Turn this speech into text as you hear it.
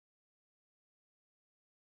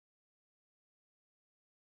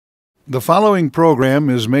The following program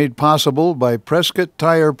is made possible by Prescott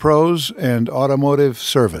Tire Pros and Automotive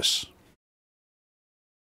Service.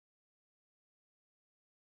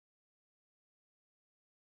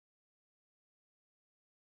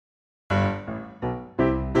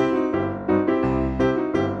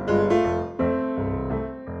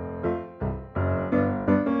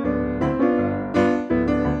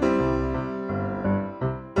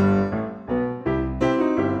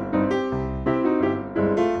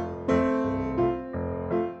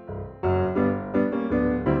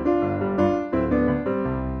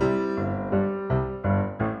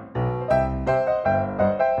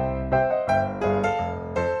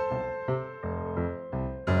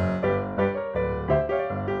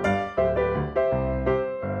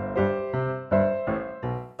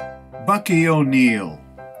 Bucky O'Neill,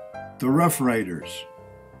 the Roughriders,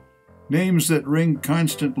 names that ring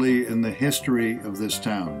constantly in the history of this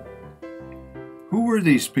town. Who were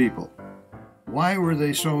these people? Why were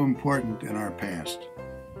they so important in our past?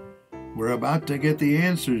 We're about to get the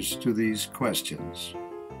answers to these questions.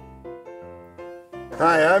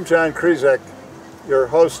 Hi, I'm John Krizek, your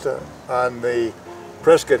host on the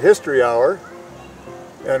Prescott History Hour,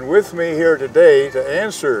 and with me here today to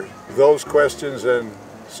answer those questions and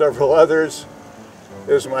several others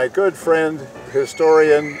is my good friend,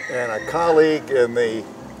 historian, and a colleague in the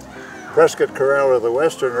Prescott Corral of the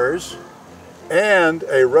Westerners, and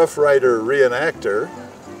a Rough Rider reenactor,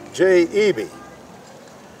 Jay Eby.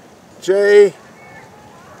 Jay,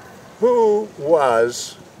 who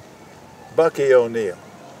was Bucky O'Neill?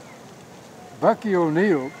 Bucky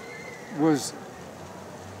O'Neill was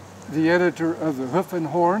the editor of the Hoof and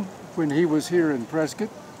Horn when he was here in Prescott.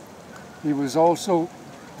 He was also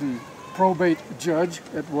the probate judge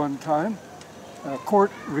at one time, a court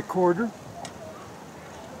recorder.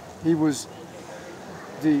 He was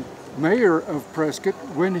the mayor of Prescott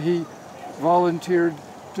when he volunteered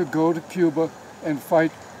to go to Cuba and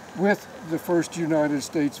fight with the 1st United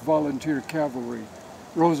States Volunteer Cavalry,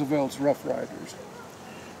 Roosevelt's Roughriders.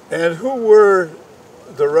 And who were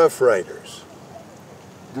the Roughriders?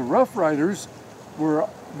 The Roughriders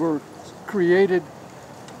were created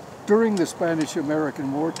during the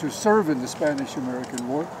Spanish-American War to serve in the Spanish-American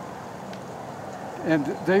War, and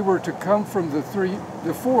they were to come from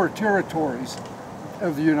the four territories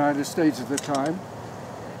of the United States at the time: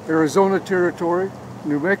 Arizona Territory,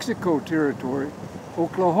 New Mexico Territory,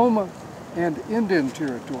 Oklahoma, and Indian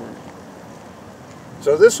Territory.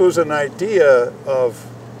 So this was an idea of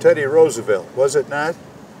Teddy Roosevelt, was it not?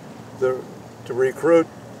 To recruit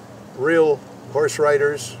real horse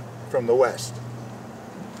riders from the West.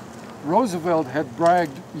 Roosevelt had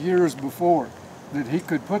bragged years before that he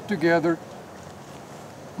could put together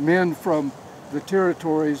men from the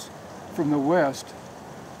territories from the West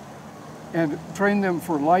and train them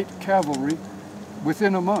for light cavalry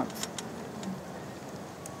within a month.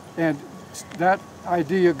 And that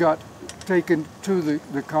idea got taken to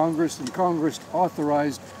the Congress, and Congress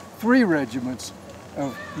authorized 3 regiments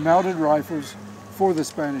of mounted rifles for the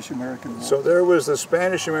Spanish-American War. So there was the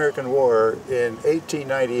Spanish-American War in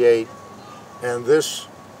 1898, and this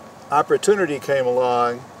opportunity came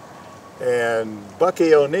along, and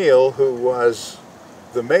Bucky O'Neill, who was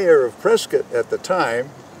the mayor of Prescott at the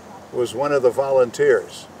time, was one of the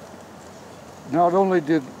volunteers. Not only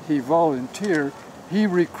did he volunteer, he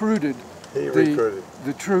recruited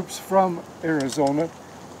the troops from Arizona,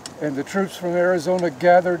 and the troops from Arizona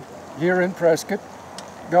gathered here in Prescott,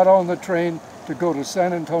 got on the train to go to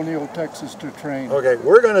San Antonio, Texas to train. Okay,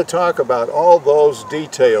 we're going to talk about all those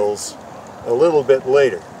details a little bit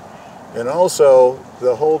later, and also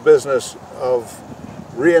the whole business of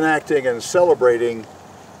reenacting and celebrating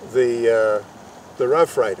the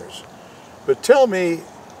Rough Riders. But tell me,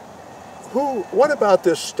 what about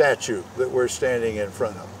this statue that we're standing in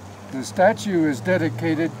front of? The statue is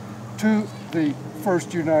dedicated to the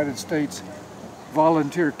 1st United States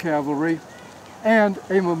Volunteer Cavalry and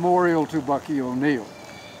a memorial to Bucky O'Neill.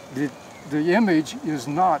 The image is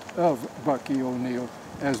not of Bucky O'Neill,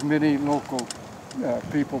 as many local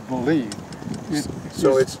people believe.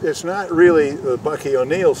 It's not really the Bucky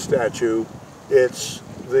O'Neill statue, it's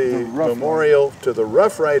the memorial to the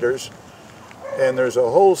Rough Riders, and there's a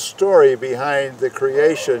whole story behind the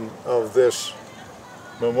creation of this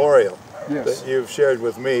memorial that you've shared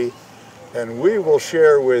with me, and we will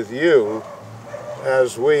share with you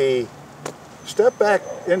as we step back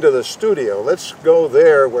into the studio. Let's go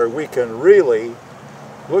there where we can really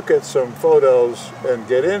look at some photos and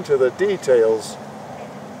get into the details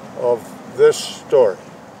of this story.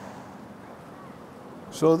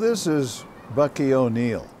 So this is Bucky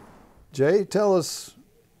O'Neill. Jay, tell us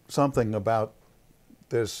something about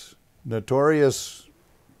this notorious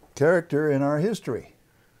character in our history.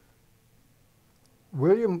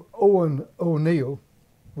 William Owen O'Neill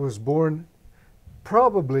was born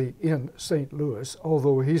probably in St. Louis,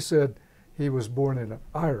 although he said he was born in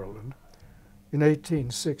Ireland in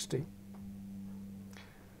 1860.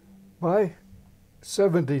 By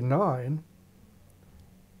 79,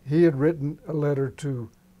 he had written a letter to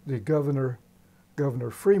the Governor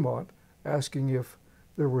Fremont, asking if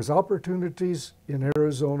there was opportunities in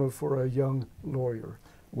Arizona for a young lawyer.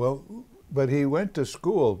 Well, but he went to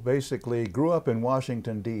school, basically grew up in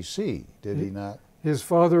Washington, D.C., did he not? His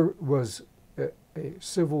father was a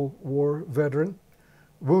Civil War veteran,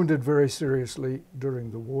 wounded very seriously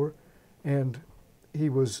during the war, and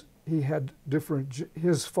his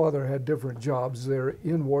father had different jobs there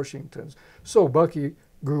in Washington. So Bucky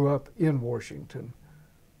grew up in Washington.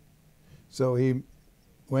 So he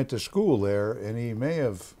went to school there, and he may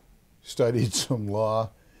have studied some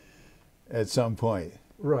law at some point.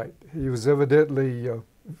 Right. He was evidently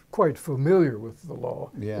quite familiar with the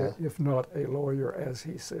law, Yeah. if not a lawyer, as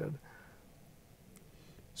he said.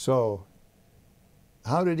 So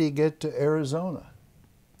how did he get to Arizona?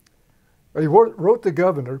 He wrote the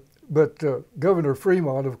governor, but Governor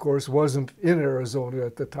Fremont, of course, wasn't in Arizona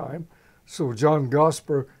at the time. So John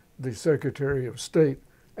Gosper, the Secretary of State,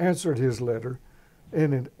 answered his letter.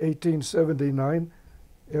 And in 1879,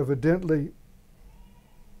 evidently,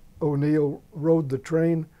 O'Neill rode the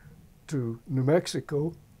train to New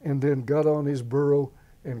Mexico and then got on his burro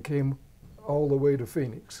and came all the way to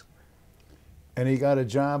Phoenix. And he got a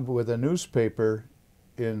job with a newspaper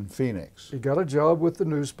in Phoenix. He got a job with the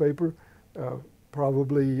newspaper,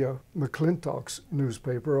 probably McClintock's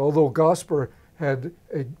newspaper, although Gosper had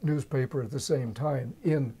a newspaper at the same time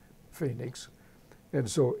in Phoenix. And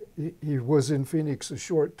so he was in Phoenix a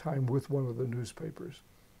short time with one of the newspapers.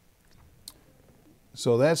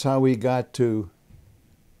 So that's how we got to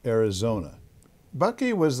Arizona.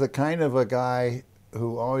 Bucky was the kind of a guy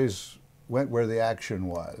who always went where the action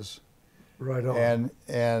was. Right on.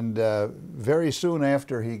 And very soon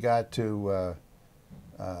after he got to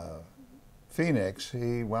Phoenix,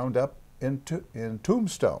 he wound up in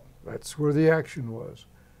Tombstone. That's where the action was.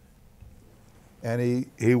 And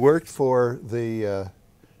he worked for the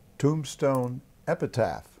Tombstone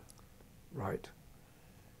Epitaph. Right.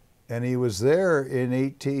 And he was there in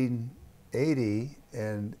 1880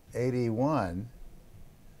 and 81.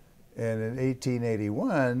 And in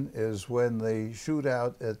 1881 is when the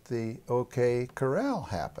shootout at the OK Corral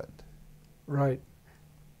happened. Right.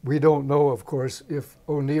 We don't know, of course, if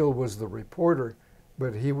O'Neill was the reporter,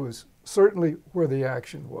 but he was certainly where the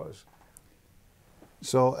action was.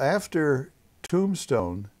 So after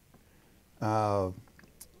Tombstone, when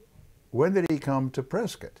did he come to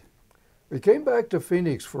Prescott? He came back to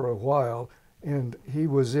Phoenix for a while, and he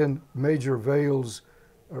was in Major Vale's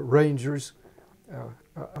Rangers,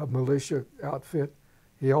 a militia outfit.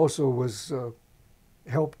 He also was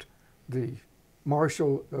helped the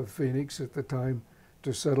marshal of Phoenix at the time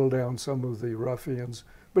to settle down some of the ruffians.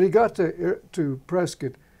 But he got to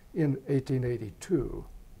Prescott in 1882.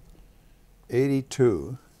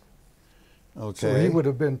 82. Okay. So he would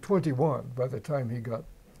have been 21 by the time he got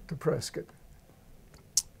to Prescott.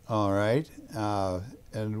 All right.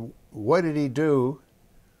 And what did he do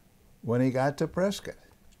when he got to Prescott?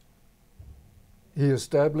 He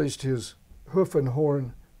established his Hoof and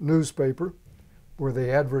Horn newspaper, where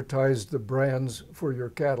they advertised the brands for your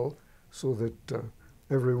cattle so that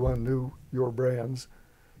everyone knew your brands.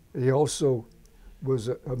 He also was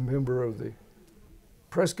a member of the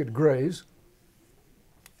Prescott Greys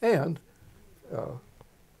and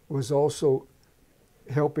was also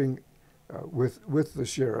helping with the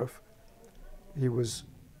sheriff. He was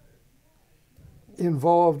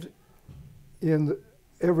involved in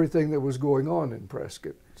everything that was going on in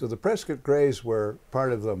Prescott. So the Prescott Greys were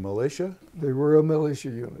part of the militia? They were a militia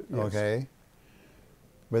unit, yes. Okay.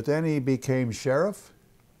 But then he became sheriff?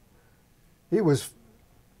 He was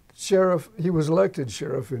sheriff. He was elected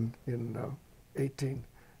sheriff in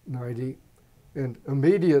 1890, and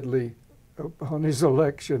immediately upon his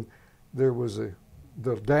election, there was the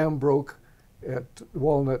dam broke at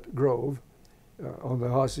Walnut Grove on the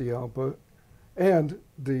Hacienda, and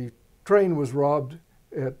the train was robbed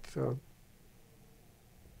at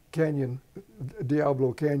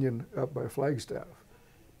Diablo Canyon up by Flagstaff.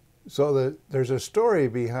 So there's a story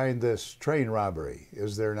behind this train robbery,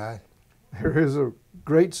 is there not? There is a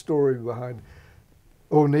great story behind.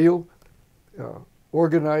 O'Neill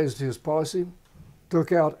organized his posse,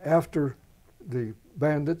 took out after the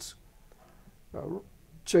bandits,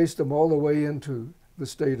 chased them all the way into the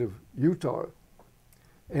state of Utah,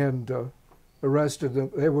 and arrested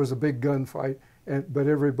them. There was a big gunfight, but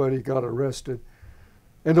everybody got arrested.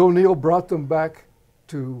 And O'Neill brought them back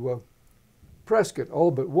to Prescott,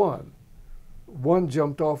 all but one. One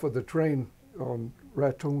jumped off of the train on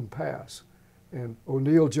Raton Pass, and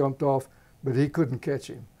O'Neill jumped off, but he couldn't catch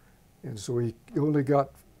him. And so he only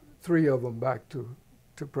got 3 of them back to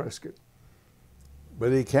Prescott.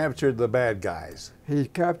 But he captured the bad guys. He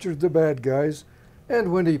captured the bad guys,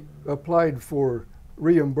 and when he applied for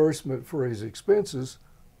reimbursement for his expenses,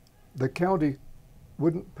 the county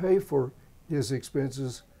wouldn't pay for his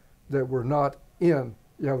expenses that were not in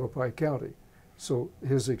Yavapai County. So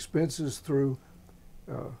his expenses through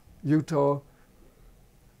Utah,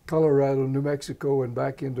 Colorado, New Mexico, and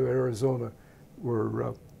back into Arizona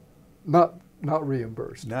were not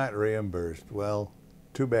reimbursed. Not reimbursed. Well,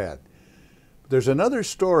 too bad. There's another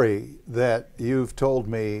story that you've told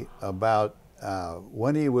me about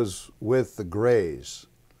when he was with the Grays.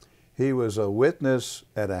 He was a witness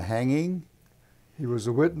at a hanging. He was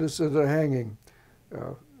a witness at a hanging.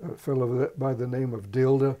 A fellow by the name of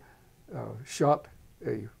Dilda shot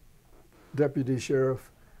a deputy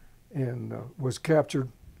sheriff and was captured,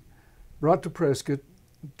 brought to Prescott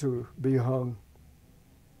to be hung.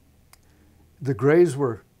 The Grays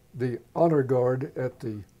were the honor guard at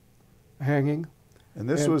the hanging. And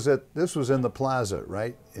this was in the plaza,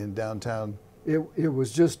 right, in downtown? It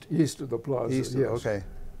was just east of the plaza. East, yes. Okay.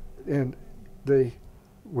 And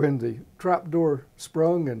when the trap door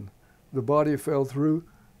sprung and the body fell through,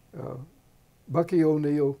 Bucky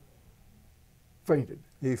O'Neill fainted.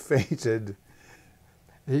 He fainted.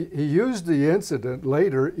 He used the incident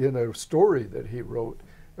later in a story that he wrote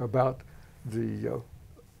about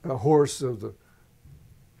a horse of the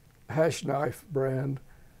Hash Knife brand,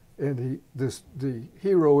 and the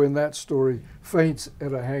hero in that story faints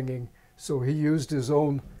at a hanging, so he used his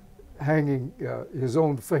own hanging, his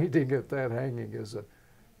own fainting at that hanging as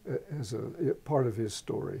a part of his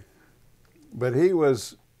story. But he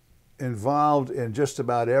was involved in just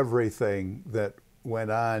about everything that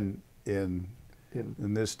went on in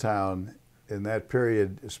this town in that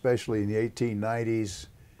period, especially in the 1890s.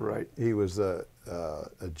 Right. He was a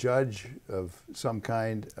judge of some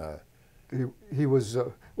kind. He was,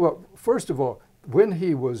 well, first of all, when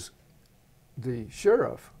he was the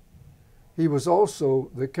sheriff, he was also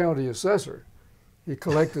the county assessor. He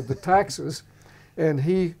collected the taxes, and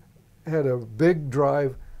he had a big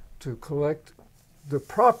drive to collect the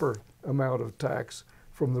proper amount of tax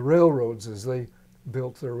from the railroads as they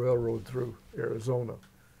built their railroad through Arizona.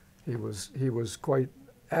 He was quite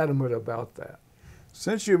adamant about that.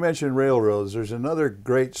 Since you mentioned railroads, there's another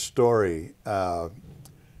great story.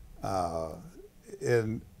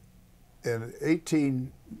 In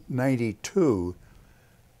 1892,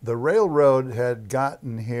 the railroad had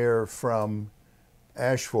gotten here from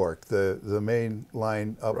Ash Fork, the main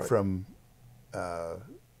line up Right. from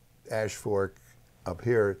Ash Fork up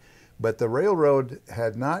here, but the railroad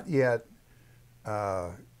had not yet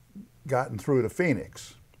gotten through to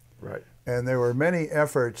Phoenix. Right. And there were many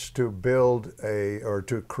efforts to build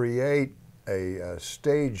to create a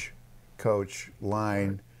stagecoach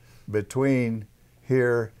line between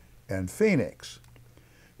here and Phoenix.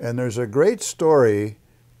 And there's a great story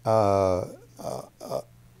from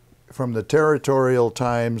the Territorial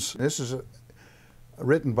Times. This is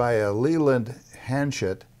written by a Leland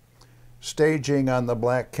Hanchett, staging on the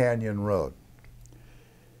Black Canyon Road.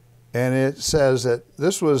 And it says that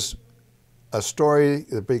this was a story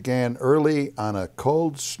that began early on a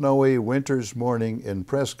cold, snowy winter's morning in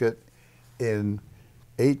Prescott in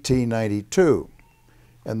 1892.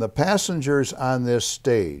 And the passengers on this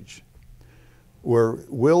stage were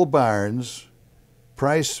Will Barnes,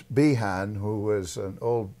 Price Behan, who was an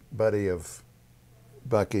old buddy of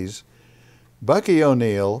Bucky's, Bucky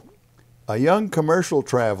O'Neill, a young commercial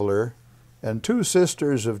traveler, and 2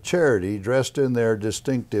 sisters of charity dressed in their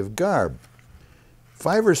distinctive garb.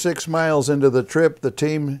 5 or 6 miles into the trip, the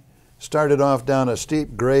team started off down a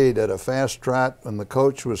steep grade at a fast trot when the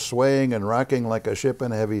coach was swaying and rocking like a ship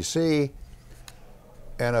in a heavy sea.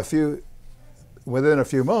 And within a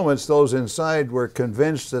few moments, those inside were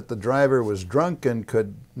convinced that the driver was drunk and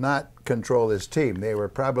could not control his team. They were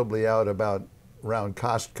probably out about around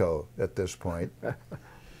Costco at this point.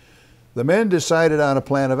 The men decided on a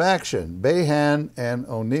plan of action. Behan and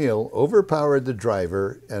O'Neill overpowered the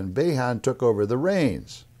driver, and Behan took over the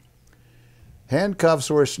reins. Handcuffs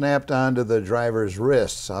were snapped onto the driver's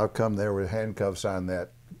wrists. How come there were handcuffs on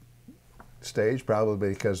that stage? Probably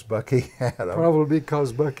because Bucky had them. Probably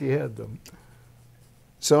because Bucky had them.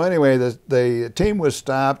 So anyway, the team was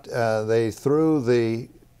stopped. They threw the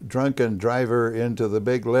drunken driver into the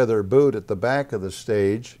big leather boot at the back of the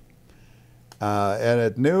stage. And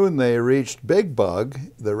at noon, they reached Big Bug,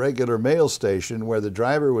 the regular mail station, where the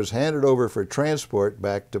driver was handed over for transport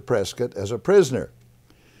back to Prescott as a prisoner.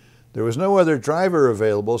 There was no other driver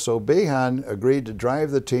available, so Behan agreed to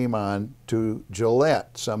drive the team on to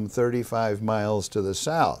Gillette, some 35 miles to the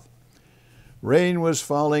south. Rain was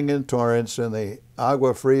falling in torrents, and the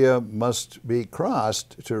Agua Fria must be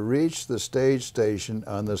crossed to reach the stage station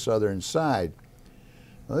on the southern side.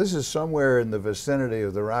 Now, this is somewhere in the vicinity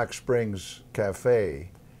of the Rock Springs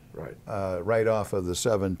Cafe, right off of the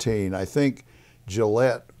 17. I think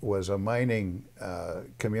Gillette was a mining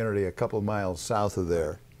community a couple miles south of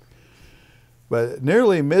there. But at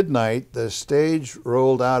nearly midnight, the stage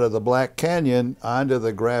rolled out of the Black Canyon onto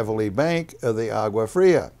the gravelly bank of the Agua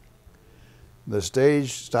Fria. The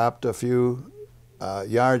stage stopped a few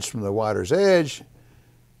yards from the water's edge,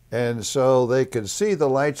 and so they could see the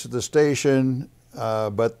lights of the station,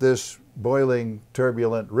 but this boiling,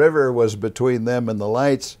 turbulent river was between them and the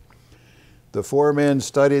lights. The four men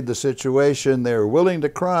studied the situation. They were willing to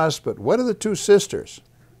cross, but what of the two sisters?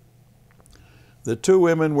 The two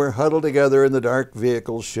women were huddled together in the dark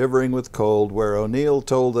vehicle, shivering with cold, where O'Neill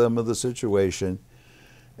told them of the situation,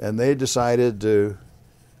 and they decided it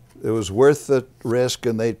was worth the risk,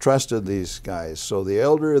 and they trusted these guys. So the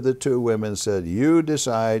elder of the two women said, "You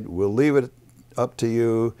decide, we'll leave it up to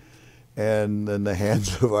you and in the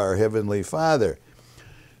hands of our Heavenly Father."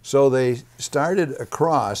 So they started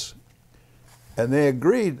across, and they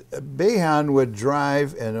agreed Behan would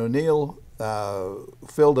drive, and O'Neill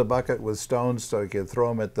filled a bucket with stones so he could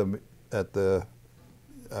throw them at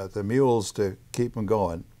the mules to keep them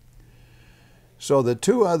going. So the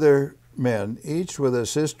two other men, each with a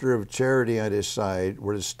sister of charity on his side,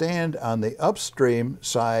 were to stand on the upstream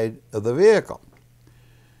side of the vehicle.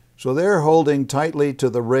 So they're holding tightly to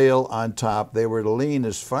the rail on top. They were to lean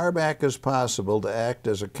as far back as possible to act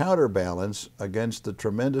as a counterbalance against the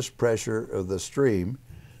tremendous pressure of the stream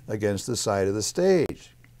against the side of the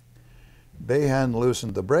stage. Behan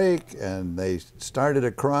loosened the brake, and they started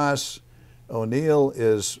across. O'Neill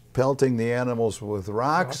is pelting the animals with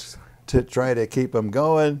rocks to try to keep them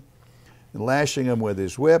going, and lashing them with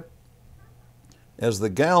his whip. As the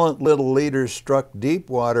gallant little leaders struck deep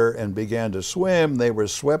water and began to swim, they were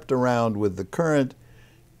swept around with the current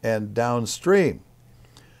and downstream.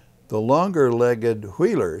 The longer-legged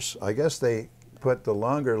wheelers, I guess they put the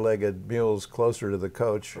longer-legged mules closer to the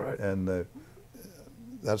coach, and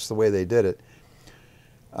that's the way they did it.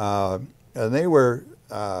 And they were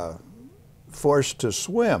forced to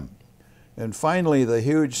swim. And finally, the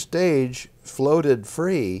huge stage floated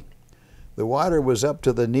free. The water was up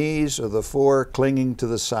to the knees of the four clinging to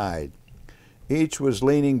the side. Each was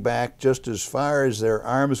leaning back just as far as their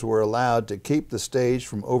arms were allowed to keep the stage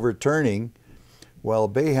from overturning, while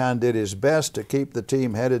Behan did his best to keep the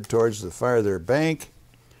team headed towards the farther bank.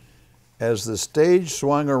 As the stage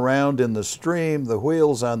swung around in the stream, the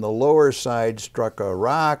wheels on the lower side struck a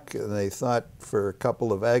rock, and they thought for a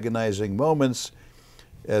couple of agonizing moments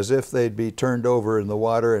as if they'd be turned over in the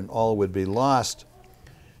water and all would be lost.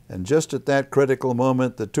 And just at that critical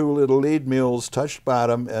moment, the two little lead mules touched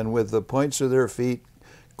bottom, and with the points of their feet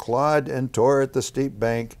clawed and tore at the steep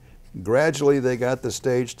bank. Gradually they got the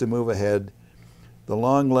stage to move ahead. The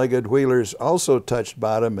long-legged wheelers also touched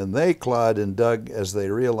bottom, and they clawed and dug as they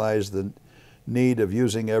realized the need of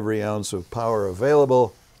using every ounce of power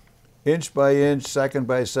available. Inch by inch, second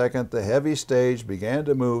by second, the heavy stage began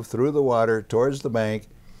to move through the water towards the bank,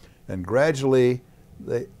 and gradually,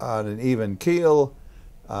 on an even keel,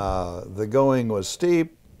 the going was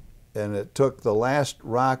steep, and it took the last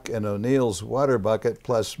rock in O'Neill's water bucket,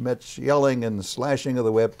 plus Mitch yelling and slashing of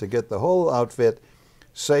the whip, to get the whole outfit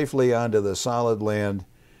safely onto the solid land.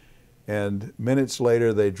 And minutes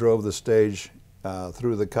later, they drove the stage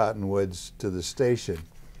through the cottonwoods to the station.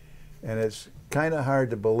 And it's kind of hard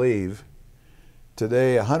to believe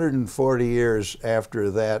today, 140 years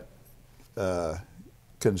after that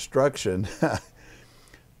construction,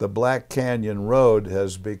 the Black Canyon Road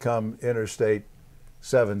has become Interstate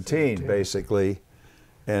 17, basically,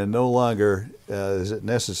 and no longer is it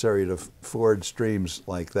necessary to ford streams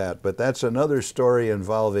like that. But that's another story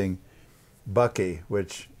involving Bucky,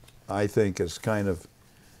 which I think is kind of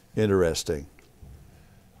interesting.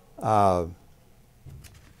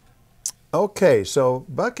 Okay, so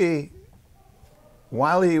Bucky,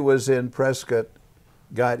 while he was in Prescott,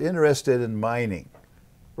 got interested in mining.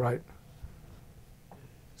 Right.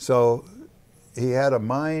 So he had a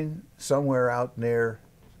mine somewhere out near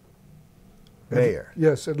Mayer.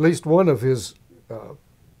 Yes, at least one of his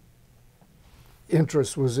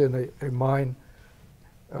interests was in a mine,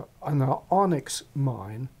 an onyx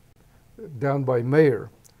mine down by Mayer.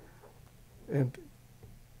 And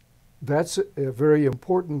that's a very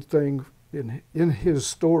important thing in his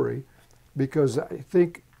story, because I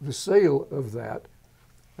think the sale of that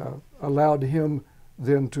allowed him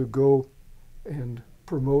then to go and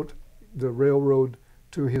promote the railroad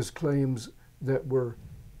to his claims that were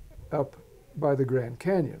up by the Grand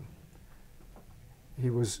Canyon. He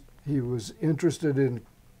was interested in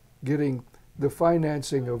getting the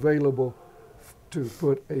financing available to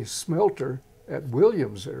put a smelter at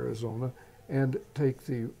Williams, Arizona, and take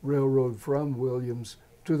the railroad from Williams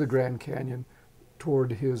to the Grand Canyon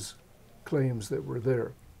toward his claims that were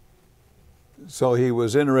there. So he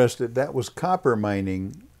was interested, that was copper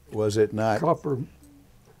mining, was it not? Copper.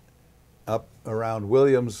 Up around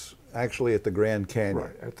Williams, actually at the Grand Canyon.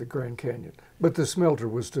 Right, at the Grand Canyon. But the smelter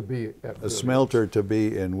was to be at Williams. A smelter to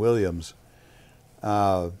be in Williams.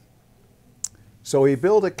 So he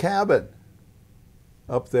built a cabin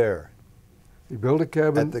up there. He built a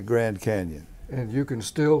cabin. At the Grand Canyon. And you can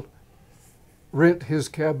still rent his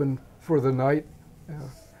cabin for the night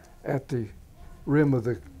at the rim of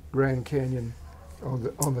the Grand Canyon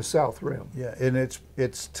on the south rim. Yeah, and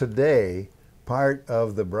it's today part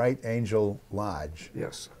of the Bright Angel Lodge.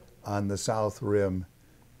 Yes. On the south rim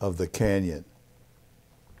of the canyon.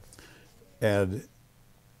 And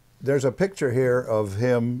there's a picture here of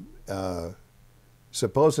him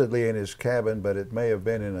supposedly in his cabin, but it may have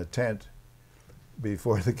been in a tent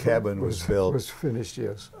before the cabin was built. Was finished,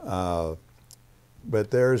 yes.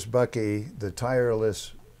 But there's Bucky, the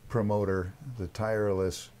tireless promoter, the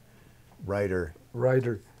tireless writer.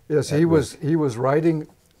 Yes, he was writing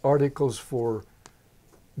articles for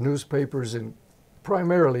newspapers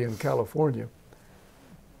primarily in California.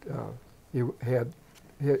 He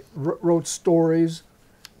wrote stories.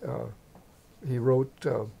 He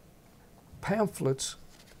wrote pamphlets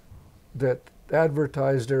that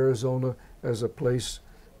advertised Arizona as a place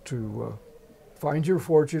to find your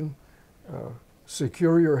fortune,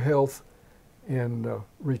 secure your health, and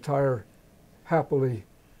retire happily.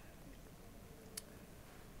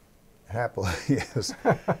 Happily, yes.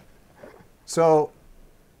 So,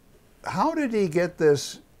 how did he get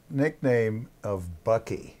this nickname of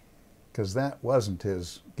Bucky? Because that wasn't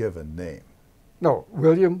his given name. No,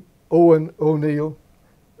 William Owen O'Neill,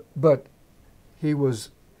 but he was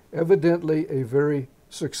evidently a very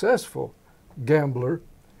successful gambler.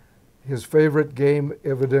 His favorite game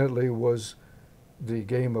evidently was the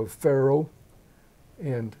game of faro,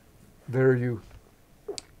 and there you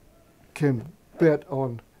can bet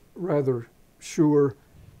on rather sure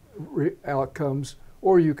outcomes,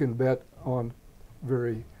 or you can bet on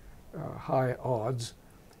very high odds.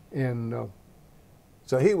 And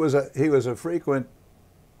so he was a frequent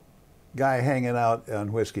guy hanging out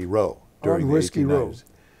on Whiskey Row during the 1890s.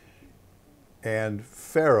 And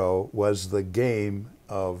faro was the game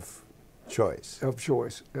of choice.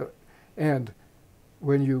 And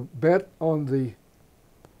when you bet on the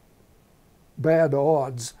bad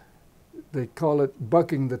odds, they call it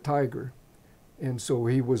bucking the tiger. And so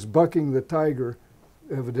he was bucking the tiger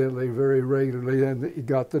evidently very regularly, and he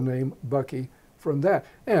got the name Bucky from that.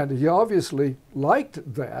 And he obviously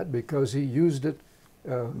liked that because he used it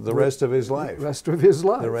the rest of his life. The rest of his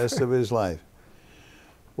life. The rest of his life.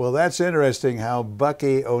 Well, that's interesting how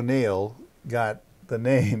Bucky O'Neill got the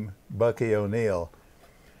name Bucky O'Neill.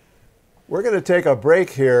 We're going to take a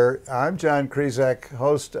break here. I'm John Krizek,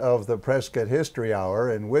 host of the Prescott History Hour,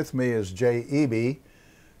 and with me is Jay Eby,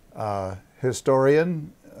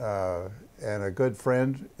 historian and a good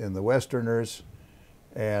friend in the Westerners.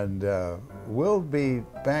 And we'll be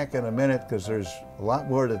back in a minute because there's a lot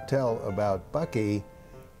more to tell about Bucky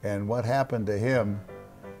and what happened to him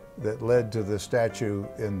that led to the statue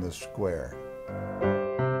in the square.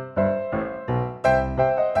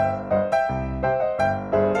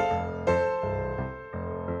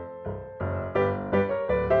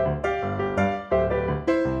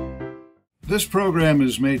 This program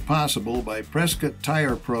is made possible by Prescott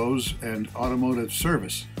Tire Pros and Automotive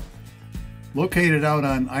Service. Located out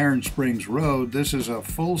on Iron Springs Road, this is a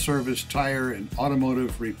full-service tire and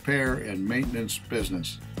automotive repair and maintenance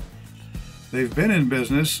business. They've been in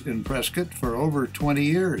business in Prescott for over 20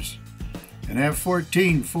 years and have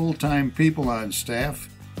 14 full-time people on staff,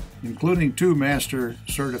 including 2 master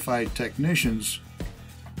certified technicians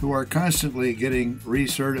who are constantly getting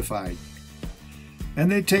recertified.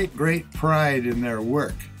 And they take great pride in their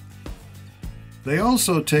work. They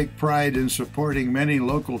also take pride in supporting many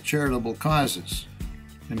local charitable causes,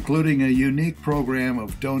 including a unique program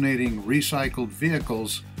of donating recycled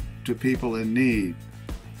vehicles to people in need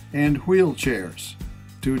and wheelchairs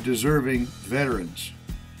to deserving veterans,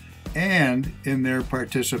 and in their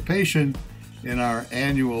participation in our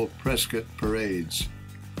annual Prescott parades.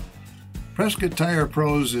 Prescott Tire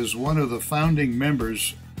Pros is one of the founding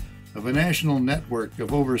members of a national network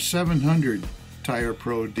of over 700 Tire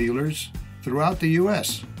Pro dealers throughout the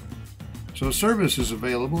U.S., so service is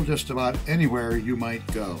available just about anywhere you might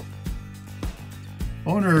go.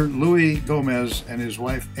 Owner Louis Gomez and his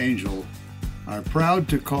wife Angel are proud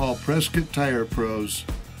to call Prescott Tire Pros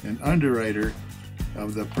an underwriter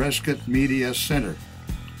of the Prescott Media Center,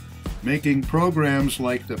 making programs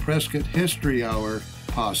like the Prescott History Hour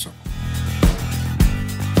possible.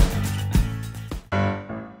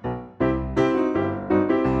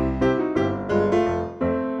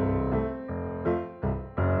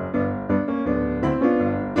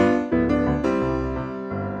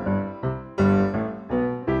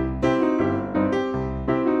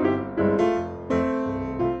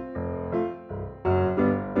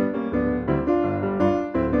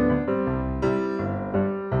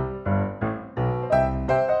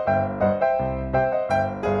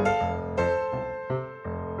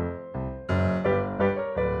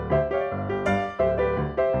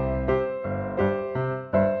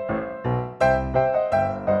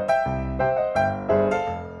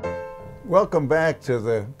 Welcome back to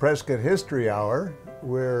the Prescott History Hour.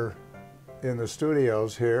 We're in the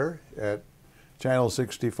studios here at Channel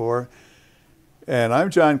 64. And I'm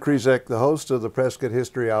John Krizek, the host of the Prescott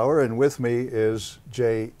History Hour, and with me is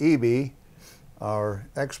Jay Eby, our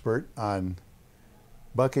expert on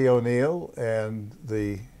Bucky O'Neill and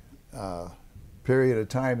the period of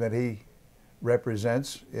time that he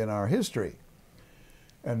represents in our history.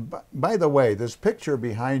 And by the way, this picture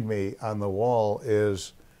behind me on the wall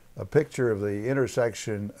is a picture of the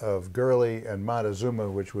intersection of Gurley and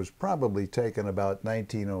Montezuma, which was probably taken about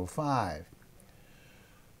 1905.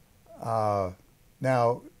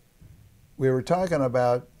 Now, we were talking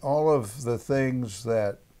about all of the things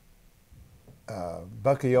that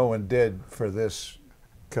Bucky Owen did for this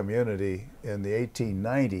community in the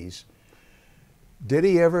 1890s. Did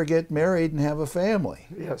he ever get married and have a family?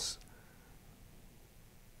 Yes.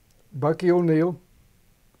 Bucky O'Neill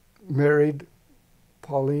married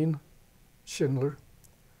Pauline Schindler.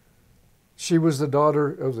 She was the daughter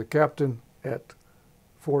of the captain at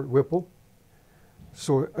Fort Whipple.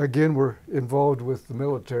 So again, we're involved with the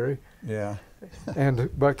military. Yeah. And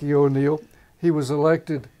Bucky O'Neill, he was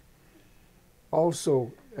elected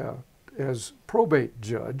also as probate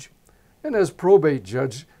judge. And as probate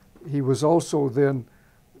judge, he was also then,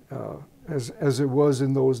 as it was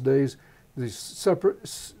in those days, the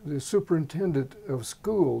superintendent of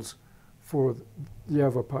schools for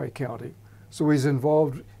Yavapai County. So he's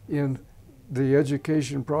involved in the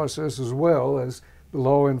education process as well as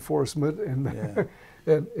law enforcement and Yeah.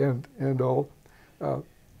 and all.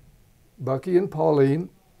 Bucky and Pauline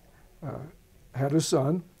had a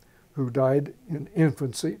son who died in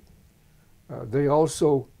infancy. They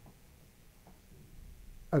also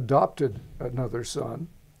adopted another son,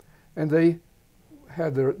 and they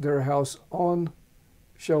had their house on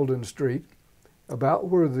Sheldon Street, about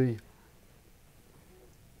where the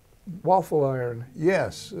Waffle Iron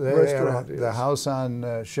Yes, restaurant is. the house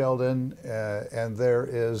on Sheldon, and there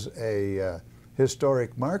is a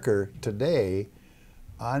historic marker today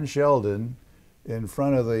on Sheldon in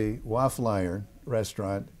front of the Waffle Iron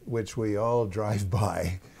restaurant, which we all drive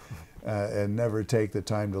by and never take the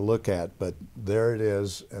time to look at, but there it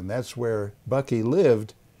is, and that's where Bucky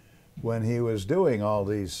lived when he was doing all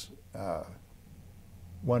these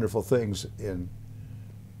wonderful things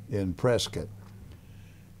in Prescott.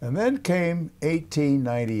 And then came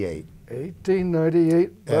 1898.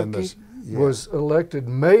 1898, And Bucky was elected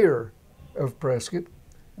mayor of Prescott,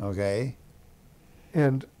 Okay.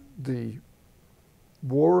 and the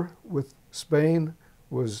war with Spain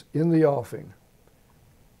was in the offing.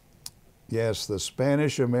 Yes, the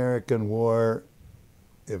Spanish-American War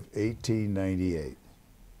of 1898.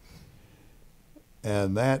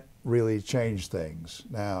 And that really changed things.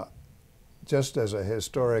 Now, just as a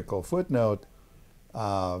historical footnote,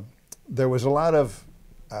 there was a lot of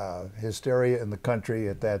hysteria in the country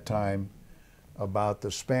at that time about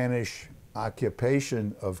the Spanish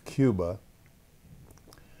occupation of Cuba,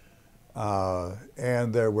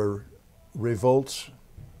 and there were revolts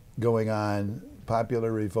going on,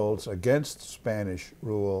 popular revolts against Spanish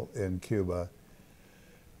rule in Cuba,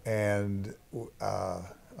 and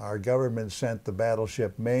our government sent the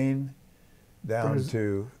battleship Maine down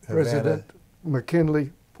to Havana. President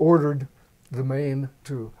McKinley ordered the Maine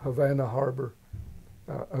to Havana Harbor,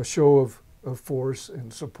 a show of force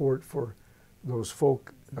and support for those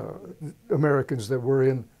folk Americans that were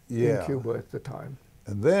in Cuba at the time.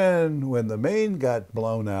 And then when the Maine got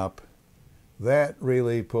blown up, that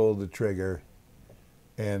really pulled the trigger,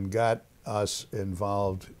 and got us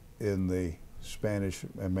involved in the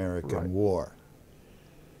Spanish-American War.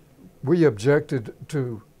 We objected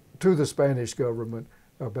to the Spanish government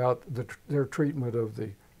about their treatment of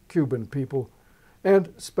the Cuban people,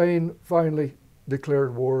 and Spain finally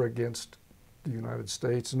declared war against the United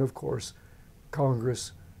States, and of course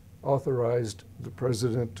Congress authorized the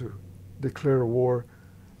president to declare war,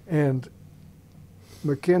 and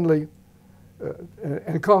McKinley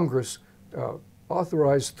and Congress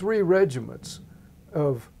authorized 3 regiments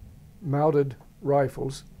of mounted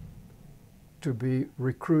rifles to be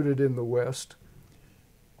recruited in the West.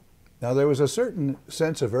 Now, there was a certain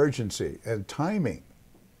sense of urgency and timing.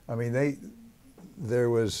 I mean, there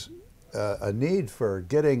was a need for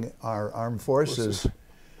getting our armed forces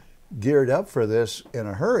geared up for this in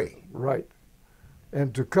a hurry. Right.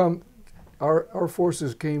 And to come, our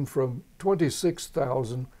forces came from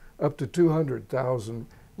 26,000 up to 200,000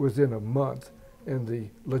 within a month, and the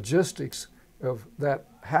logistics of that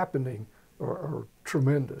happening are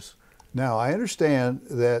tremendous. Now, I understand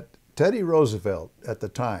that Teddy Roosevelt at the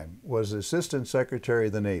time was Assistant Secretary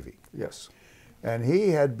of the Navy. Yes. And he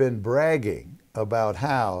had been bragging about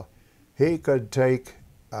how he could take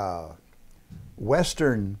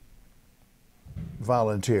Western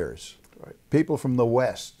volunteers, people from the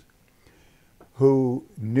West, who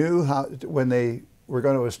knew how, when they were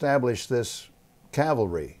going to establish this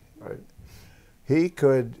cavalry, he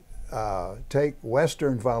could take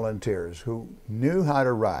Western volunteers who knew how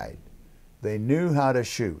to ride, they knew how to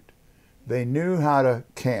shoot, they knew how to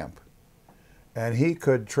camp, and he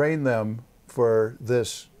could train them for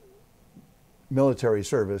this military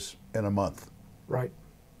service in a month. Right.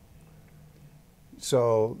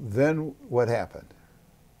 So then what happened?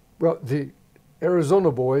 Well, the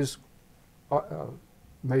Arizona boys,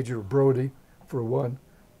 Major Brody, for one,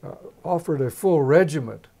 offered a full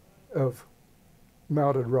regiment of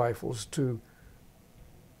mounted rifles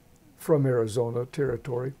from Arizona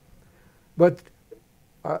territory. But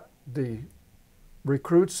the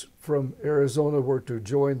recruits from Arizona were to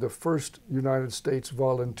join the 1st United States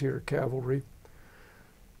Volunteer Cavalry,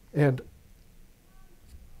 and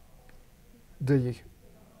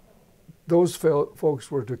those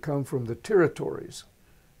folks were to come from the territories,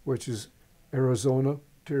 which is Arizona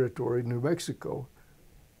Territory, New Mexico,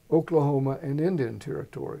 Oklahoma, and Indian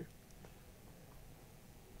Territory.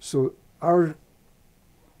 So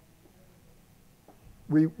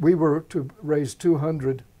we were to raise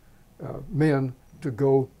 200 men to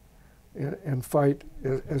go and fight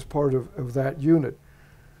as part of that unit.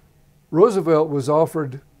 Roosevelt was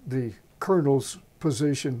offered the colonel's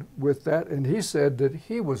position with that, and he said that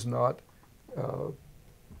he was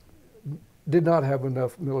did not have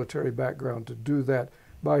enough military background to do that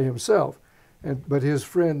by himself, but his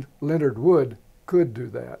friend Leonard Wood could do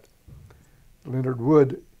that. Leonard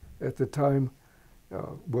Wood at the time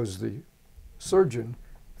was the surgeon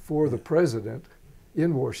for the president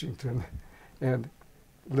in Washington, and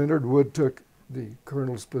Leonard Wood took the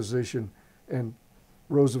colonel's position, and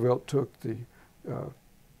Roosevelt took the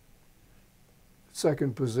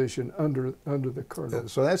second position under the colonel.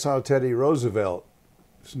 So that's how Teddy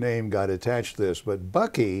Roosevelt's name got attached to this. But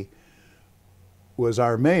Bucky was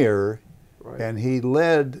our mayor, and he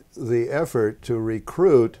led the effort to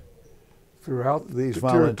recruit throughout these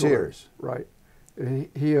volunteers. Right.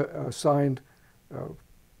 He assigned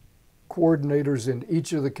coordinators in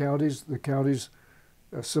each of the counties. The counties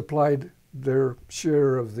supplied their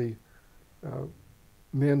share of the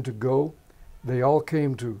men to go. They all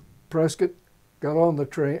came to Prescott, got on the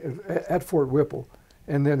train at Fort Whipple,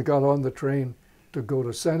 and then got on the train to go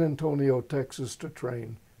to San Antonio, Texas to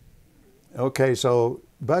train. Okay, so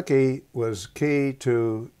Bucky was key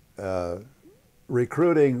to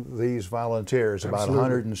recruiting these volunteers, about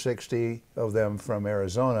 160 of them from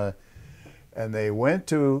Arizona, and they went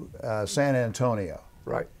to San Antonio.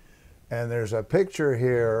 Right. And there's a picture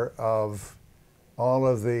here of all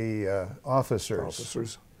of the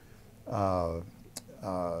officers.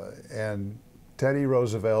 And Teddy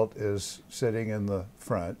Roosevelt is sitting in the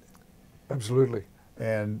front. Absolutely.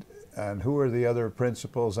 And who are the other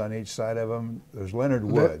principals on each side of him? There's Leonard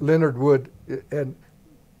Wood. Leonard Wood, and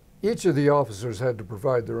each of the officers had to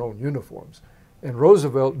provide their own uniforms. And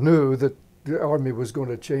Roosevelt knew that the Army was going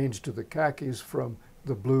to change to the khakis from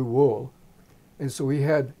the blue wool. And so he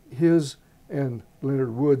had his and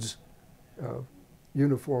Leonard Wood's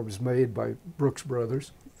uniforms made by Brooks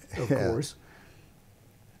Brothers, of course.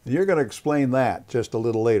 You're going to explain that just a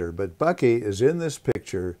little later, but Bucky is in this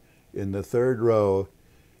picture in the 3rd row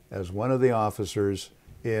as one of the officers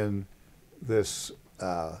in this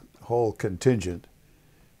whole contingent,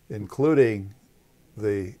 including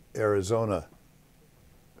the Arizona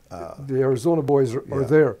The Arizona boys are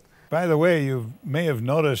there. By the way, you may have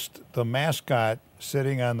noticed the mascot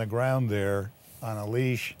sitting on the ground there on a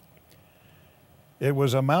leash. It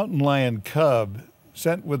was a mountain lion cub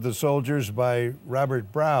sent with the soldiers by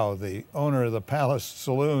Robert Brow, the owner of the Palace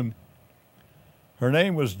Saloon. Her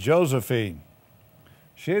name was Josephine.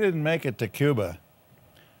 She didn't make it to Cuba,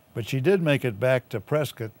 but she did make it back to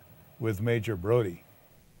Prescott with Major Brody.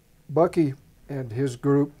 Bucky and his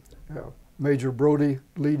group, Major Brody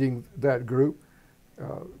leading that group,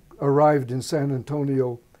 arrived in San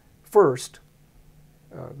Antonio first,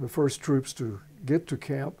 the first troops to get to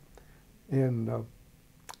camp, and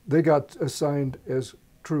they got assigned as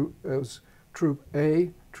Troop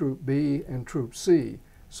A, Troop B, and Troop C.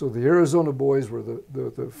 So the Arizona boys were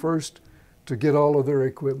the first to get all of their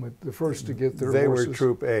equipment, the first to get their horses. They were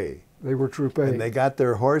Troop A. They were Troop A. And they got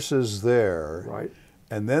their horses there. Right.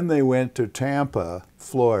 And then they went to Tampa,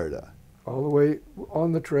 Florida. All the way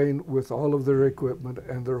on the train with all of their equipment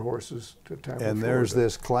and their horses to Tampa, And there's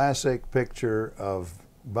this classic picture of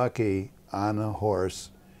Bucky on a horse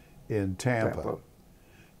in Tampa.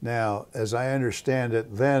 Now, as I understand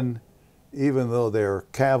it, then, even though they're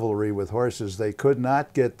cavalry with horses, they could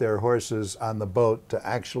not get their horses on the boat to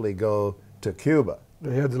actually go to Cuba.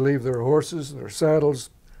 They had to leave their horses, their saddles,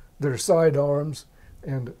 their sidearms,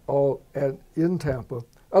 and all in Tampa,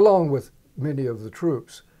 along with many of the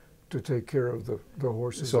troops, to take care of the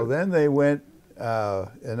horses. So then they went,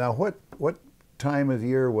 and now what time of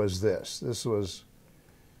year was this? This was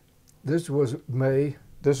May.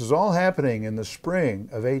 This was all happening in the spring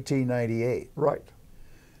of 1898. Right.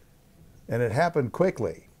 And it happened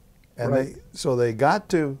quickly. And Right. so they got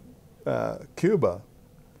to Cuba,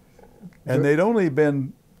 and it had only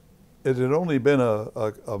been a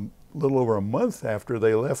little over a month after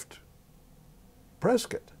they left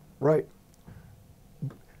Prescott. Right.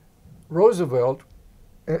 Roosevelt,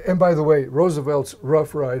 and by the way, Roosevelt's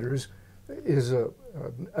Roughriders is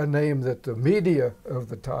a name that the media of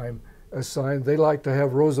the time assigned. They like to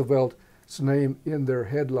have Roosevelt's name in their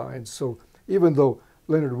headlines. So even though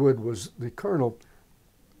Leonard Wood was the colonel,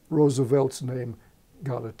 Roosevelt's name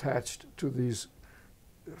got attached to these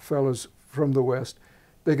fellows from the West.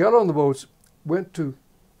 They got on the boats, went to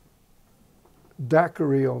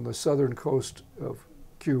Daiquiri on the southern coast of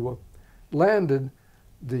Cuba, landed.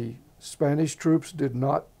 The Spanish troops did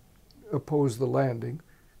not oppose the landing,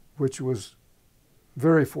 which was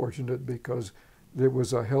very fortunate because there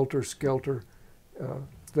was a helter-skelter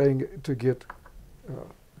thing to get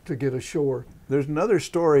ashore. There's another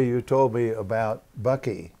story you told me about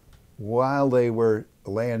Bucky while they were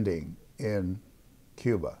landing in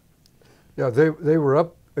Cuba. Yeah, they were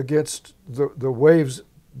up against the waves,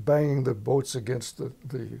 banging the boats against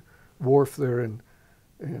the wharf there in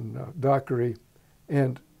Daiquiri,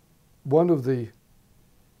 and one of the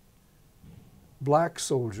black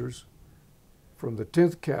soldiers from the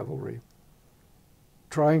 10th Cavalry,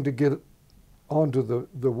 trying to get onto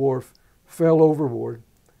the wharf, fell overboard,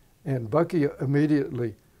 and Bucky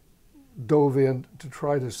immediately dove in to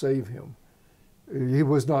try to save him. He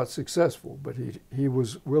was not successful, but he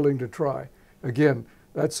was willing to try. Again,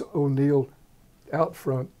 that's O'Neill out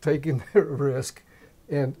front taking the risk,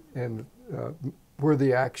 and where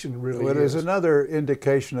the action really Well, it is another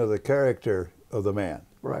indication of the character of the man.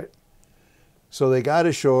 Right. So they got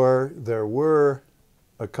ashore. There were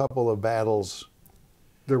a couple of battles.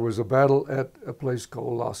 There was a battle at a place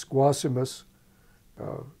called Las Guasimas,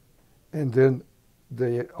 and then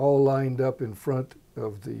they all lined up in front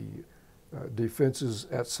of the defenses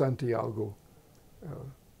at Santiago,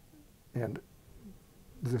 and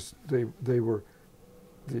the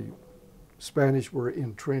Spanish were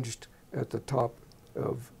entrenched at the top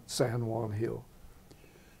of San Juan Hill.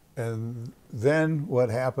 And then what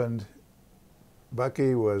happened,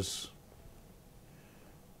 Bucky was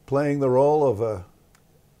playing the role of a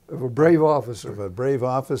brave officer. Of a brave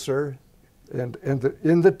officer. And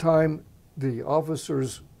in the time, the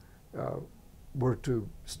officers were to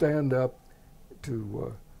stand up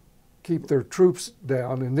to keep their troops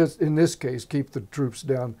down. In this case, keep the troops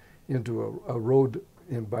down into a road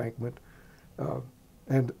embankment.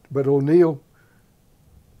 But O'Neill,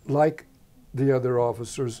 like the other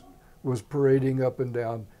officers, was parading up and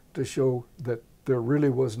down to show that there really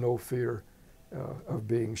was no fear of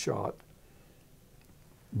being shot.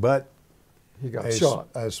 But he got shot.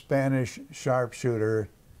 A Spanish sharpshooter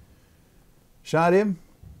shot him,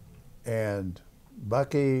 and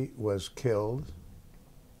Bucky was killed.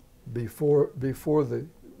 Before the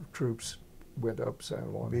troops went up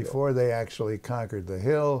San Juan Hill. Before they actually conquered the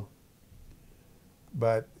hill,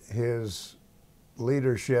 but his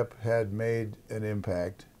leadership had made an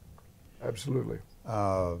impact. Absolutely.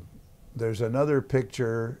 There's another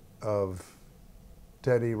picture of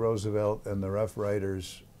Teddy Roosevelt and the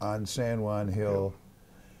Roughriders on San Juan Hill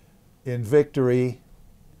in victory,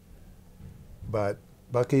 but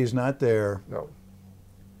Bucky's not there. No.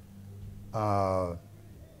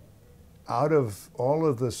 Out of all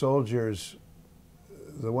of the soldiers,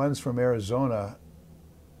 the ones from Arizona,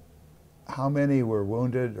 how many were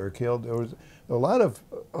wounded or killed? There was a lot of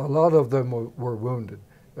them were wounded.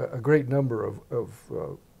 A great number of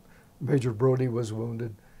Major Brody was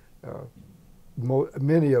wounded.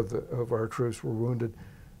 Many of our troops were wounded.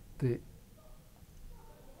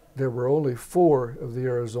 There were only 4 of the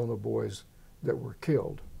Arizona boys that were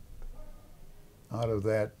killed out of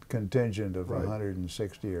that contingent of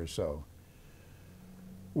 160 or so.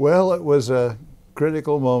 Well, it was a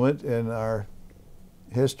critical moment in our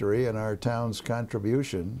history and our town's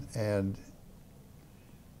contribution, and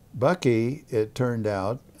Bucky, it turned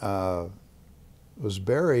out, was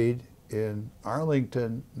buried in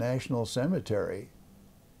Arlington National Cemetery.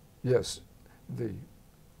 Yes,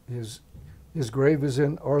 his grave is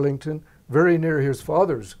in Arlington, very near his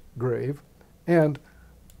father's grave, and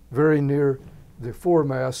very near the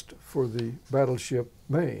foremast for the battleship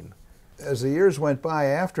Maine. As the years went by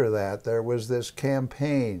after that, there was this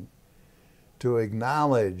campaign to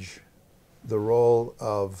acknowledge the role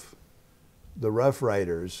of the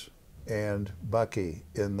Roughriders and Bucky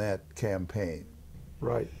in that campaign.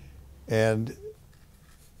 Right. And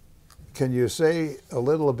can you say a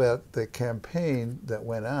little about the campaign that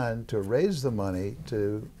went on to raise the money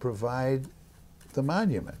to provide the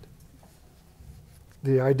monument?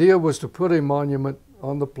 The idea was to put a monument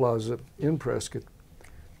on the plaza in Prescott,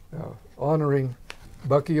 honoring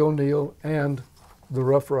Bucky O'Neill and the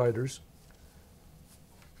Roughriders.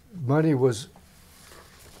 Money was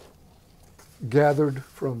gathered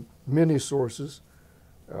from many sources.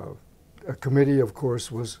 A committee, of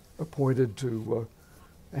course, was appointed to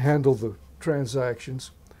handle the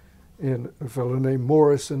transactions, and a fellow named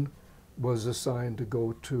Morrison was assigned to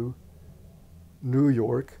go to New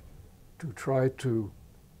York to try to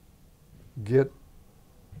get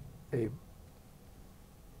a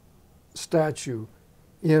statue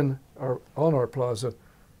on our plaza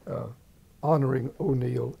honoring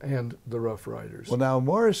O'Neill and the Roughriders. Well, now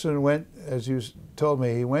Morrison went, as you told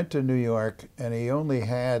me, he went to New York and he only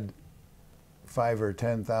had $5,000 or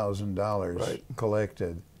 $10,000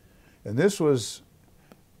 collected, and this was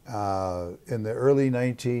in the early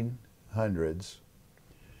 1900s.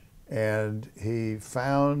 And he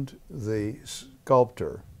found the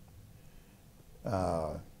sculptor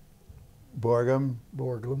Borglum,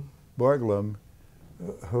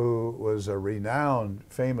 who was a renowned,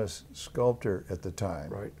 famous sculptor at the time.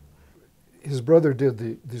 Right. His brother did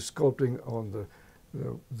the sculpting on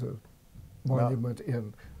the monument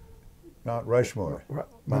in Mount Rushmore.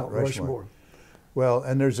 Mount Rushmore. Well,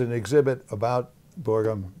 and there's an exhibit about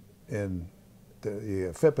Borglum in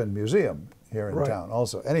the Phippen Museum here in town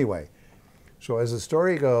also. Anyway, so as the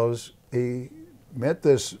story goes, he met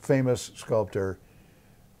this famous sculptor.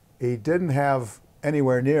 He didn't have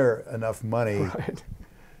anywhere near enough money,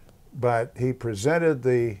 but he presented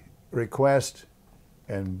the request,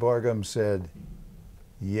 and Borglum said,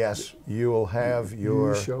 yes, you will have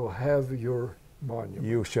your... You shall have your monument.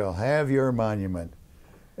 You shall have your monument.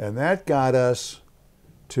 And that got us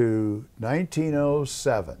to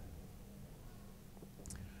 1907,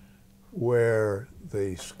 where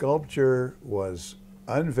the sculpture was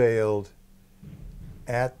unveiled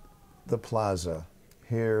at the plaza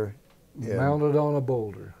here. Mounted on a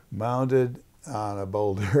boulder. Mounted on a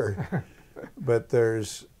boulder. But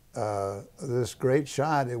there's this great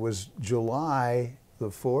shot. It was July the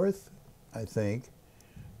 4th, I think,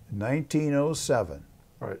 1907,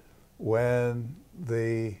 when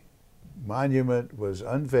the monument was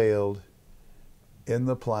unveiled in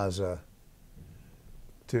the plaza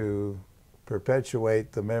to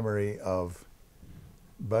perpetuate the memory of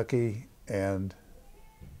Bucky and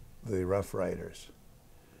the Roughriders.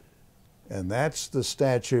 And that's the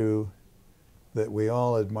statue that we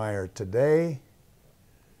all admire today,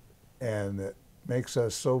 and that makes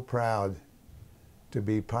us so proud to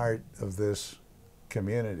be part of this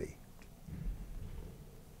community.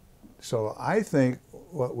 So I think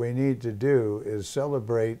what we need to do is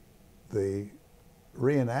celebrate the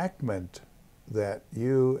reenactment that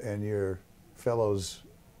you and your fellows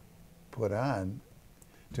put on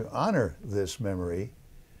to honor this memory.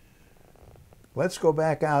 Let's go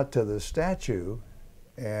back out to the statue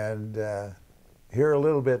and hear a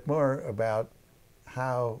little bit more about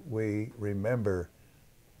how we remember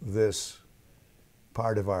this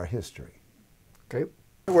part of our history. Okay.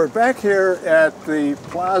 We're back here at the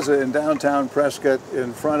plaza in downtown Prescott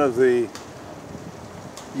in front of the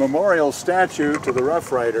memorial statue to the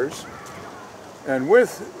Roughriders. And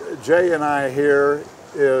with Jay and I here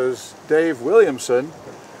is Dave Williamson.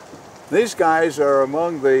 These guys are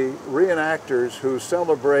among the reenactors who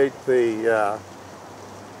celebrate the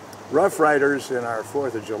Roughriders in our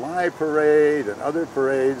 4th of July parade and other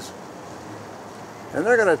parades. And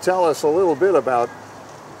they're going to tell us a little bit about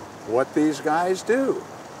what these guys do.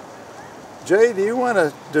 Jay, do you want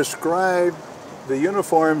to describe the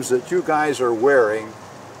uniforms that you guys are wearing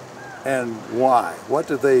and why? What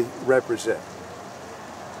do they represent?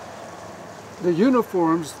 The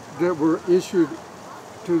uniforms that were issued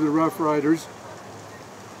to the Roughriders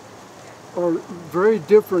are very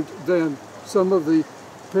different than some of the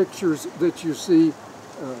pictures that you see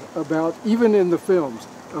about, even in the films,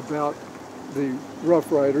 about the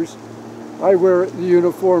Roughriders. I wear the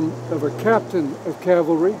uniform of a captain of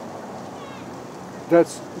cavalry.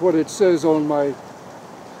 That's what it says on my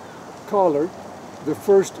collar, the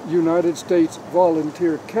 1st United States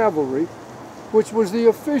Volunteer Cavalry, which was the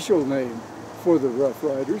official name for the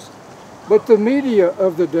Roughriders. But the media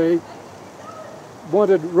of the day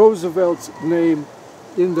wanted Roosevelt's name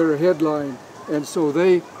in their headline, and so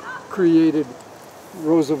they created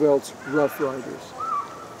Roosevelt's Roughriders.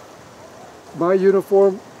 My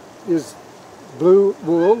uniform is blue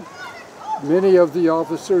wool. Many of the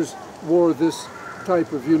officers wore this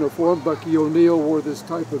type of uniform. Bucky O'Neill wore this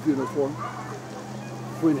type of uniform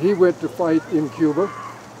when he went to fight in Cuba.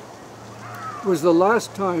 It was the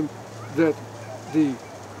last time that the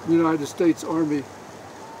United States Army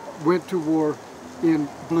went to war in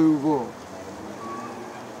blue wool.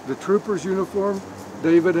 The trooper's uniform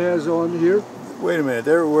David has on here. Wait a minute,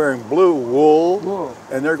 they're wearing blue wool,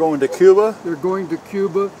 and they're going to Cuba? They're going to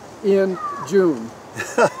Cuba in June.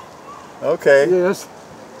 Okay. Yes,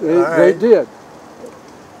 they did.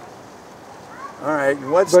 All right,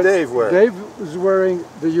 and what's Dave wearing? Dave was wearing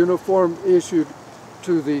the uniform issued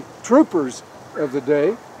to the troopers of the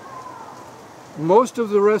day. Most of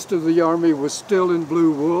the rest of the army was still in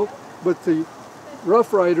blue wool, but the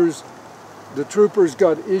Roughriders, the troopers,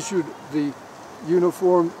 got issued the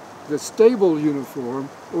uniform, the stable uniform,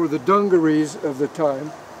 or the dungarees of the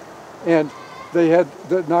time, and they had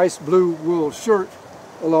the nice blue wool shirt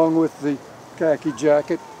along with the khaki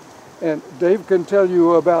jacket. And Dave can tell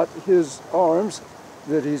you about his arms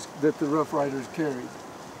that the Roughriders carried.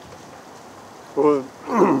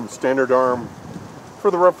 Well, standard arm for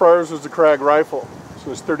the Roughriders was the Krag rifle. So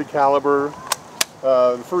it's 30 caliber,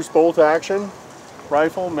 the first bolt action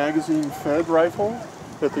rifle, magazine fed rifle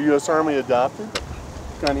that the U.S. Army adopted.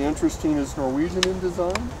 Kind of interesting, is Norwegian in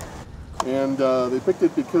design, and they picked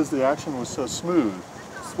it because the action was so smooth.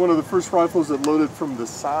 It's one of the first rifles that loaded from the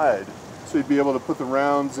side. So you'd be able to put the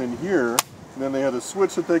rounds in here, and then they had a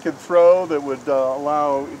switch that they could throw that would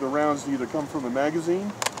allow the rounds to either come from the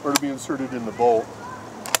magazine or to be inserted in the bolt.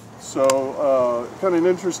 So kind of an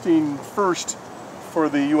interesting first for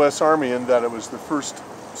the U.S. Army in that it was the first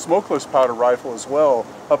smokeless powder rifle as well.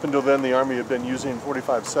 Up until then, the Army had been using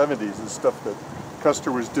 45-70s, the stuff that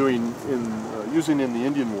Custer was doing using in the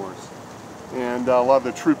Indian Wars. And a lot of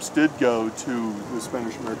the troops did go to the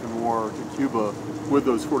Spanish-American War to Cuba with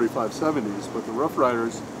those 45-70s, but the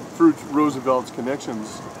Roughriders, through Roosevelt's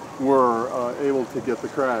connections, were able to get the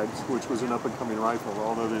Krags, which was an up-and-coming rifle,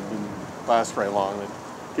 although they didn't last very long. It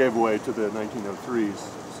gave way to the 1903s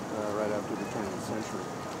right after the turn of the century.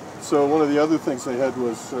 So one of the other things they had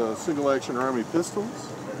was single-action Army pistols.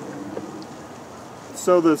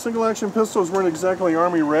 So the single-action pistols weren't exactly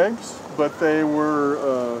Army regs, but they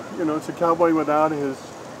were, you know, it's a cowboy without his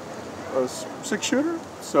six-shooter,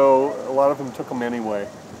 so a lot of them took them anyway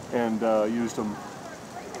and used them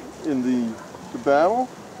in the battle,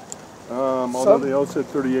 although they also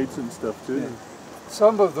had 38s and stuff too. Yeah.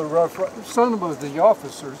 Some of the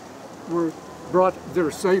officers brought their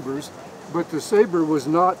sabers, but the saber was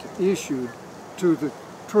not issued to the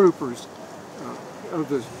troopers of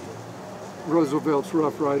the Roosevelt's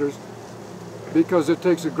Roughriders because it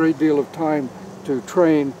takes a great deal of time to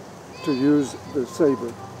train to use the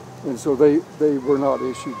saber, and so they were not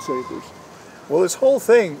issued sabers. Well, this whole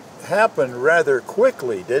thing happened rather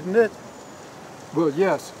quickly, didn't it? Well,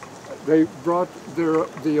 yes. They brought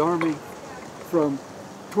the Army from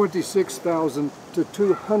 26,000 to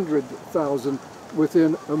 200,000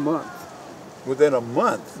 within a month. Within a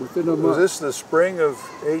month? Within a month. Was this the spring of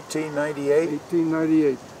 1898?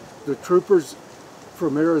 1898. The troopers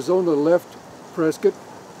from Arizona left Prescott.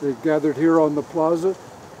 They gathered here on the plaza.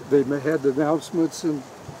 They had announcements and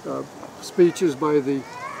speeches by the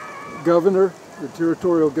governor, the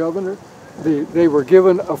territorial governor, They were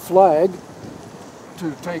given a flag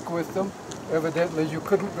to take with them. Evidently, you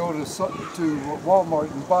couldn't go to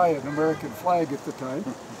Walmart and buy an American flag at the time,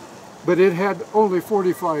 but it had only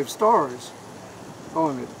 45 stars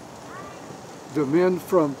on it. The men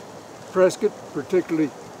from Prescott, particularly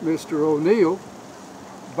Mr. O'Neill,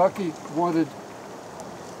 Bucky wanted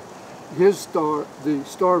his star, the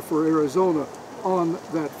star for Arizona, on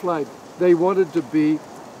that flag. They wanted to be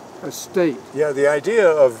a state. Yeah, the idea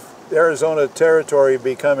of Arizona Territory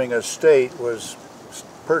becoming a state was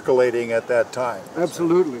percolating at that time.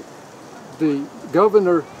 Absolutely. The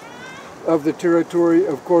governor of the territory,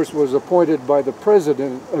 of course, was appointed by the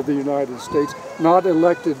President of the United States, not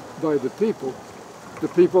elected by the people. The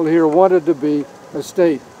people here wanted to be a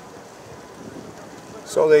state.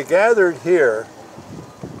 So they gathered here.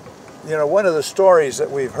 You know, one of the stories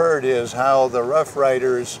that we've heard is how the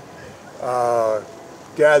Roughriders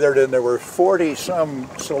gathered, and there were 40-some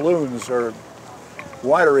saloons or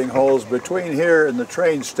watering holes between here and the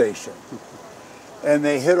train station. And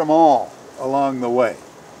they hit them all along the way.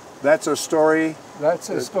 That's a story? That's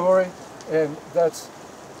a story, and that's,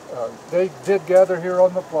 they did gather here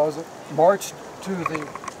on the plaza, marched to the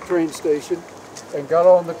train station, and got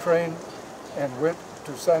on the train and went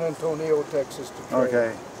to San Antonio, Texas to train.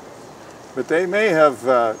 Okay. But they may have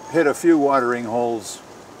hit a few watering holes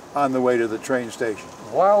on the way to the train station.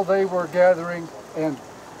 While they were gathering and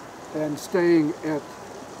staying at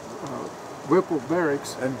Whipple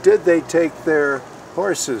Barracks. And did they take their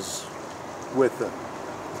horses with them?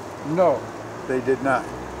 No. They did not.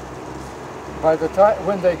 By the time,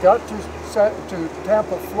 when they got to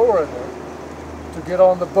Tampa, Florida, to get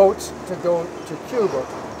on the boats to go to Cuba,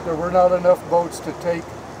 there were not enough boats to take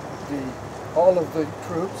all of the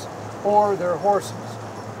troops or their horses.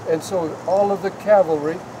 And so all of the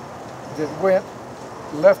cavalry that went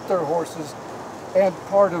left their horses and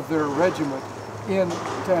part of their regiment in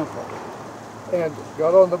Tampa and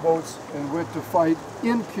got on the boats and went to fight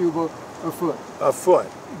in Cuba afoot. Afoot.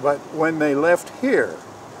 But when they left here,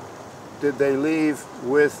 did they leave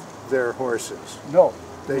with their horses? No.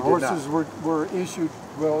 They the did horses not. were issued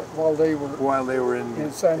while they were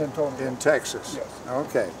in San Antonio. In Texas. Yes.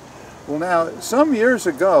 Okay. Well, now, some years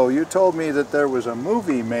ago, you told me that there was a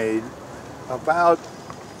movie made about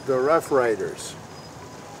the Roughriders.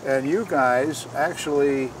 And you guys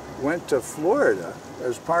actually went to Florida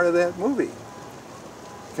as part of that movie.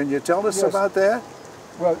 Can you tell us about that?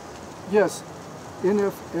 Well, yes.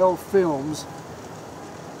 NFL Films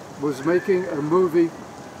was making a movie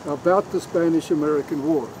about the Spanish-American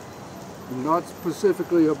War. Not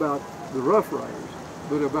specifically about the Roughriders,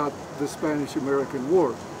 but about the Spanish-American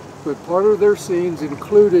War. But part of their scenes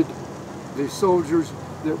included the soldiers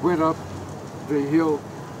that went up the hill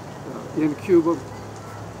in Cuba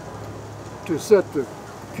to set the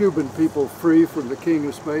Cuban people free from the King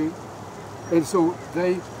of Spain. And so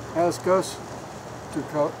they asked us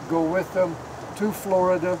to go with them to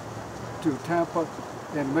Florida, to Tampa,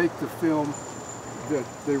 and make the film that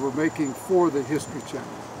they were making for the History Channel.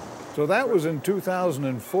 So that was in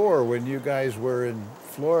 2004 when you guys were in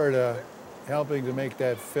Florida helping to make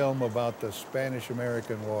that film about the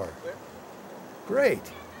Spanish-American War. Great.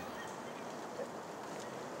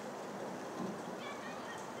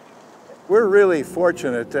 We're really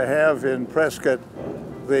fortunate to have in Prescott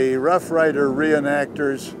the Rough Rider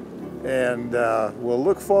reenactors, and we'll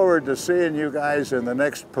look forward to seeing you guys in the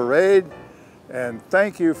next parade. And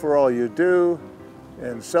thank you for all you do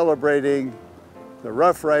in celebrating the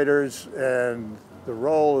Rough Riders and the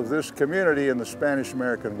role of this community in the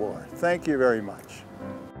Spanish-American War. Thank you very much.